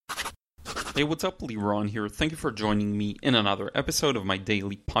Hey, what's up? Lee Ron here. Thank you for joining me in another episode of my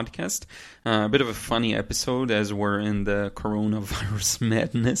daily podcast. A bit of a funny episode as we're in the coronavirus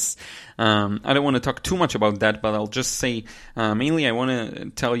madness. I don't want to talk too much about that, but I'll just say mainly I want to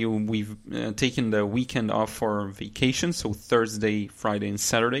tell you we've taken the weekend off for vacation. So Thursday, Friday, and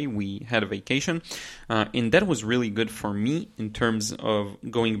Saturday we had a vacation. And that was really good for me in terms of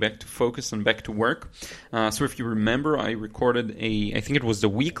going back to focus and back to work. So if you remember, I recorded I think it was the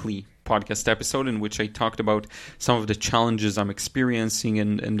weekly podcast episode in which I talked about some of the challenges I'm experiencing,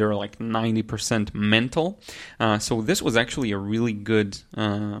 and they're like 90% mental. So this was actually a really good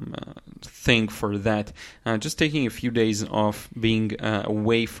thing for that. Just taking a few days off, being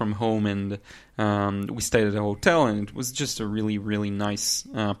away from home, and we stayed at a hotel, and it was just a really, really nice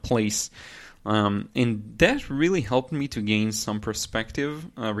place. And that really helped me to gain some perspective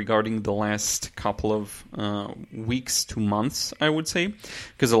regarding the last couple of weeks to months, I would say,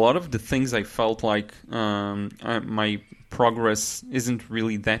 because a lot of the things I felt like my progress isn't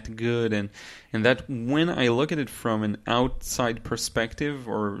really that good, and that when I look at it from an outside perspective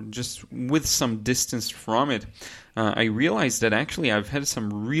or just with some distance from it, I realized that actually I've had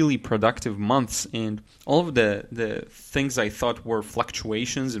some really productive months, and all of the things I thought were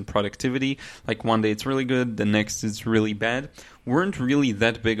fluctuations in productivity, like one day it's really good, the next it's really bad, weren't really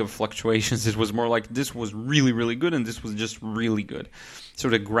that big of fluctuations. It was more like this was really, really good and this was just really good. So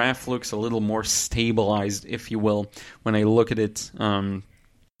the graph looks a little more stabilized, if you will, when I look at it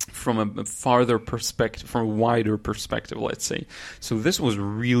from a farther perspective, from a wider perspective, let's say. So this was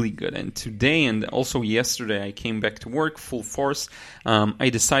really good. And today and also yesterday, I came back to work full force. I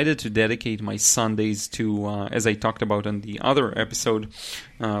decided to dedicate my Sundays to, as I talked about in the other episode,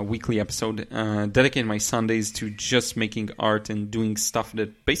 weekly episode, dedicate my Sundays to just making art and doing stuff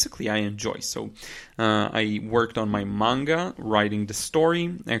that basically I enjoy. So I worked on my manga, writing the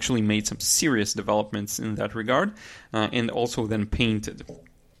story, actually made some serious developments in that regard, and also then painted.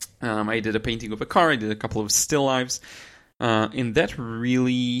 I did a painting of a car, I did a couple of still lifes, and that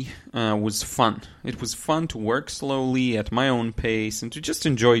really was fun. It was fun to work slowly at my own pace and to just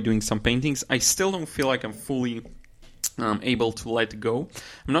enjoy doing some paintings. I still don't feel like I'm fully able to let go.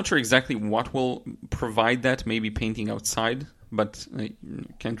 I'm not sure exactly what will provide that, maybe painting outside, but I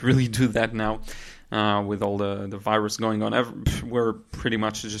can't really do that now. With all the virus going on, we're pretty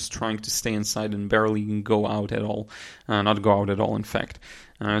much just trying to stay inside and barely go out at all. Not go out at all, in fact.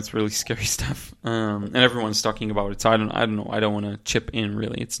 It's really scary stuff. And everyone's talking about it, so I don't know. I don't want to chip in,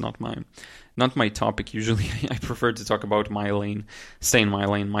 really. It's not my topic. Usually I prefer to talk about my lane, stay in my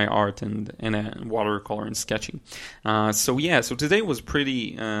lane, my art and watercolor and sketching. So today was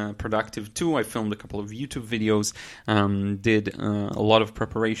pretty productive too. I filmed a couple of YouTube videos, did a lot of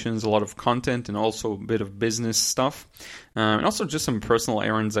preparations, a lot of content, and also a bit of business stuff. And also just some personal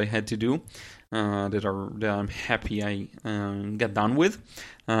errands I had to do. That I'm happy I got done with.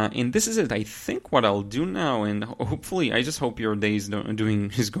 And this is it. I think what I'll do now, and hopefully, I just hope your day is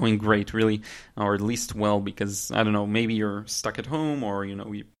going great, really, or at least well, because, I don't know, maybe you're stuck at home, or,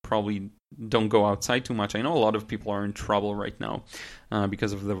 you probably don't go outside too much. I know a lot of people are in trouble right now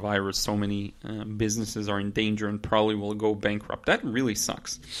because of the virus. So many businesses are in danger and probably will go bankrupt. That really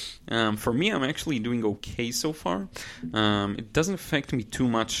sucks. For me, I'm actually doing okay so far. It doesn't affect me too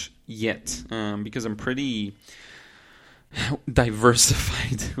much yet because I'm pretty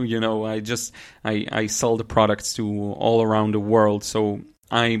diversified. I sell the products to all around the world, so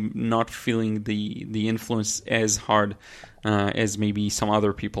I'm not feeling the influence as hard as maybe some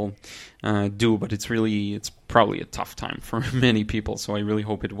other people do, but it's probably a tough time for many people, so I really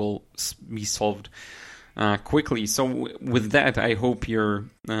hope it will be solved quickly. So with that, I hope you're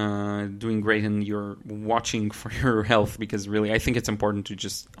doing great and you're watching for your health, because really I think it's important to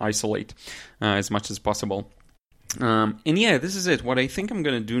just isolate as much as possible. This is it. What I think I'm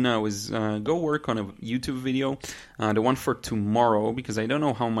going to do now is go work on a YouTube video, the one for tomorrow, because I don't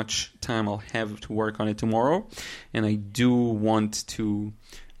know how much time I'll have to work on it tomorrow, and I do want to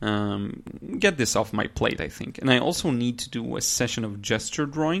get this off my plate, I think. And I also need to do a session of gesture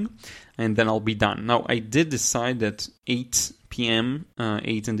drawing, and then I'll be done. Now, I did decide that 8 p.m.,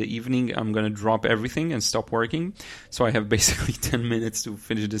 8 in the evening, I'm going to drop everything and stop working. So I have basically 10 minutes to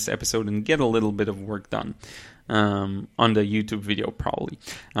finish this episode and get a little bit of work done on the YouTube video, probably.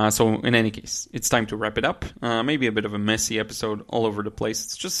 So in any case, it's time to wrap it up. Maybe a bit of a messy episode all over the place.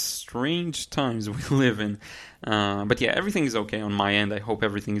 It's just strange times we live in. But yeah, everything is okay on my end. I hope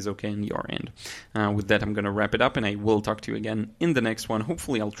everything is okay on your end. With that, I'm going to wrap it up, and I will talk to you again in the next one.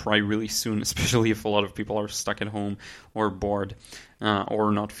 Hopefully, I'll try really soon, especially if a lot of people are stuck at home or bored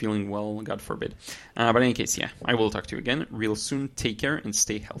or not feeling well, God forbid. But in any case, yeah, I will talk to you again real soon. Take care and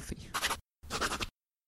stay healthy.